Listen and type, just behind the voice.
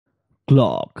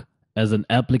Clock is an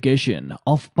application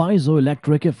of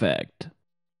piezoelectric effect.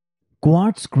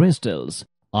 Quartz crystals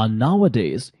are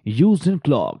nowadays used in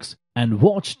clocks and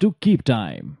watch to keep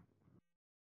time.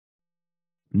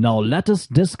 Now let us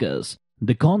discuss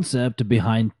the concept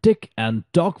behind tick and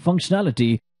tock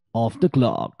functionality of the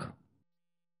clock.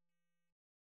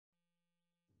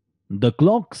 The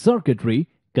clock circuitry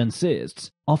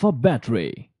consists of a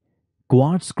battery,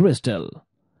 quartz crystal,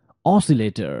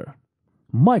 oscillator,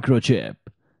 microchip,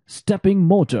 stepping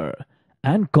motor,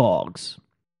 and cogs.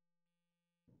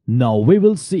 Now we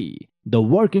will see the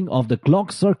working of the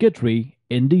clock circuitry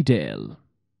in detail.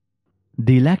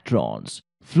 The electrons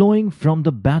flowing from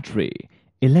the battery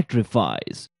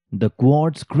electrifies the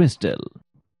quartz crystal.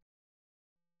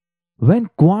 When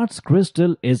quartz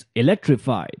crystal is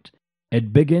electrified,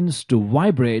 it begins to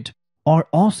vibrate or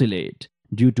oscillate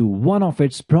due to one of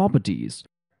its properties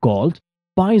called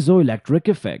piezoelectric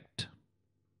effect.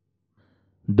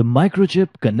 The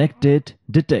microchip connected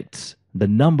detects the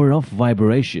number of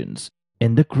vibrations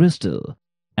in the crystal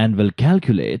and will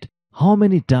calculate how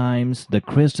many times the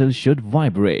crystal should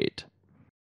vibrate.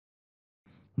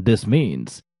 This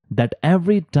means that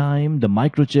every time the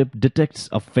microchip detects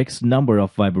a fixed number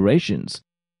of vibrations,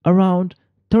 around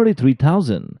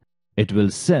 33,000, it will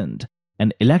send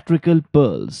an electrical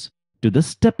pulse to the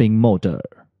stepping motor.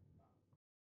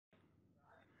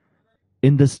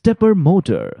 In the stepper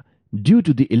motor, due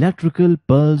to the electrical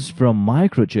pulse from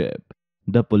microchip,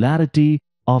 the polarity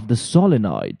of the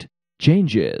solenoid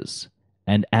changes,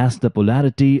 and as the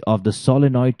polarity of the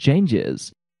solenoid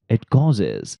changes, it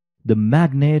causes the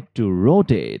magnet to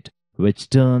rotate, which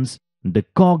turns the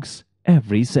cogs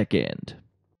every second.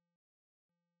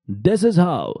 This is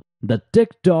how the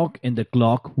tick-tock in the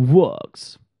clock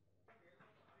works.